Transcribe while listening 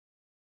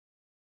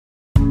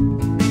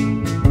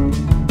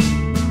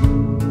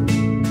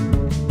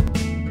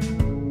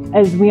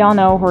As we all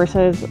know,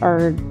 horses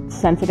are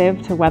sensitive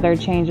to weather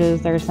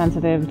changes, they're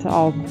sensitive to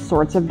all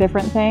sorts of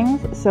different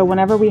things. So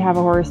whenever we have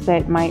a horse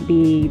that might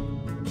be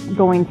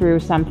going through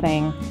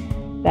something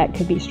that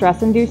could be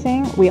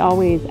stress-inducing, we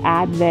always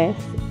add this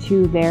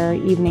to their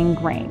evening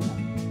grain.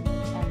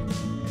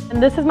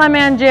 And this is my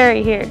man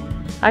Jerry here.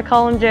 I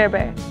call him Jerry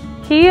Bear.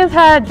 He has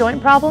had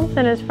joint problems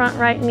in his front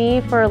right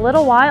knee for a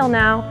little while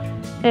now,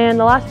 and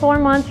the last 4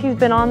 months he's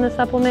been on this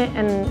supplement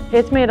and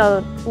it's made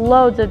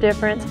loads of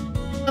difference.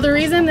 The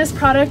reason this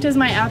product is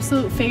my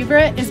absolute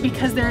favorite is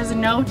because there is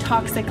no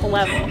toxic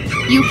level.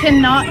 You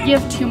cannot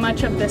give too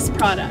much of this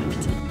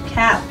product.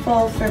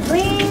 Capful for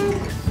Bling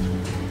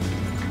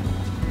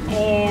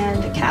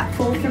and a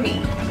capful for me.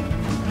 Use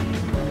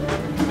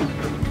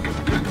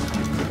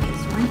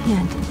one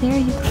hand. There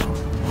you go.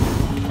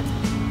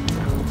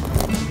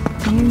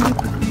 There you go.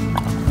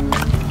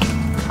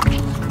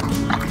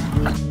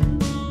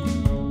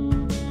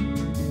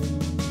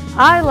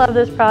 I love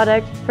this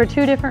product for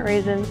 2 different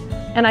reasons,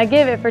 and I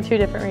give it for 2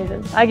 different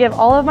reasons. I give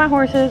all of my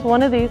horses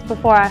one of these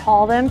before I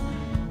haul them,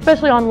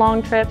 especially on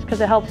long trips, because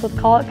it helps with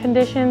colic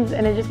conditions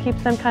and it just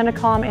keeps them kind of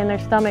calm and their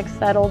stomachs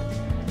settled.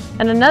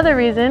 And another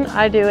reason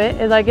I do it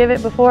is I give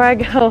it before I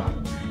go.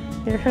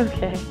 You're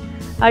okay.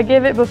 I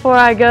give it before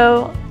I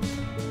go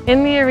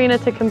in the arena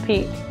to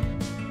compete.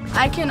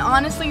 I can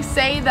honestly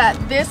say that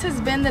this has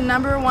been the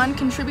 #1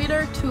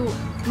 contributor to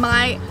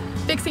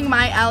fixing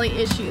my alley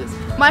issues.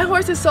 My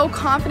horse is so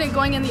confident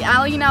going in the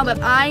alley now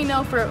that I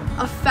know for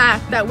a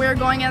fact that we're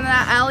going in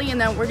that alley and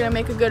that we're going to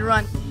make a good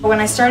run. When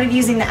I started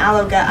using the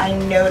Aloe Gut, I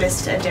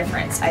noticed a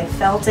difference. I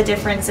felt a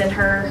difference in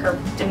her. Her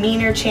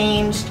demeanor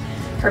changed,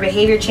 her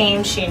behavior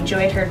changed, she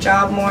enjoyed her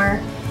job more.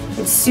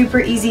 It's super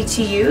easy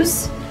to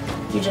use.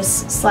 You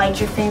just slide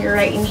your finger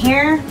right in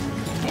here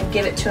and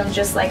give it to him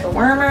just like a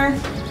wormer.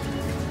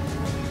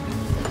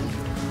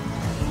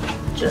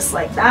 Just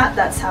like that,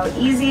 that's how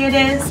easy it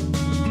is.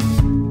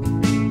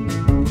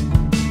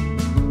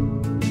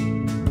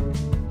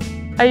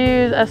 I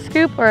use a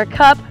scoop or a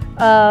cup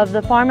of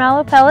the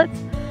Pharm-Aloe pellets,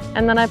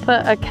 and then I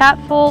put a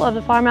capful of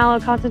the Pharm-Aloe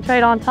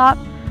concentrate on top,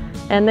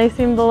 and they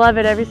seem to love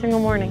it every single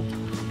morning.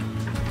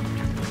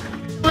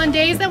 On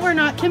days that we're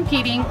not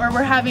competing or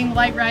we're having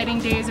light riding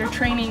days or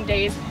training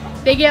days,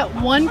 they get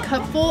 1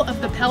 cupful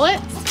of the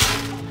pellets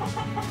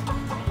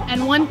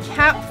and 1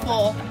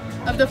 capful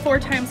of the 4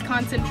 times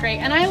concentrate.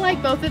 And I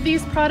like both of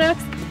these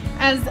products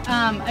as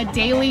a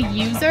daily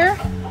user.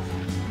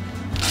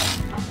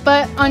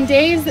 But on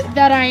days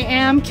that I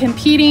am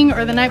competing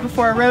or the night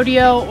before a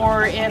rodeo,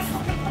 or if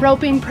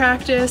roping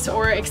practice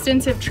or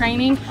extensive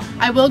training,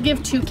 I will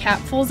give 2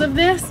 capfuls of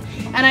this,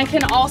 and I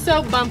can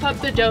also bump up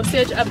the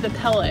dosage of the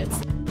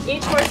pellets.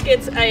 Each horse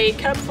gets a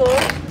cupful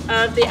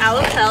of the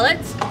aloe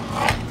pellets.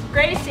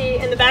 Gracie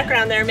in the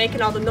background there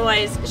making all the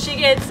noise, she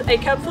gets a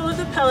cupful of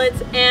the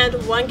pellets and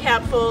 1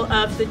 capful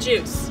of the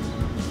juice.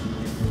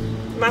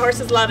 My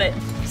horses love it.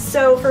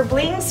 So for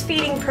Bling's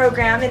feeding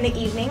program in the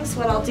evenings,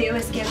 what I'll do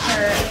is give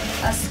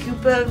her a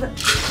scoop of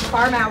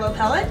Pharm-Aloe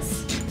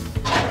pellets,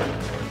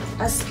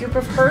 a scoop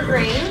of her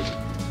grain,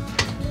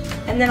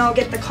 and then I'll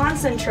get the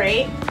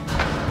concentrate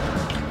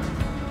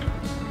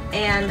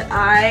and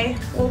I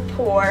will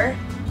pour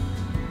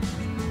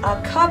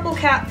a couple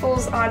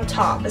capfuls on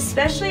top,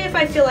 especially if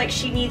I feel like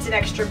she needs an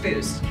extra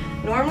boost.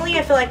 Normally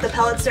I feel like the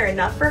pellets are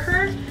enough for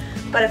her,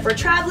 but if we're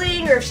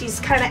traveling or if she's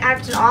kind of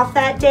acting off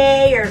that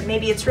day, or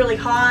maybe it's really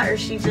hot or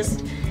she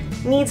just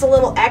needs a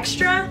little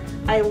extra,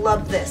 I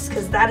love this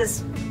because that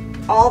is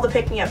all the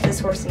pick-me-up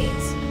this horse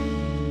needs.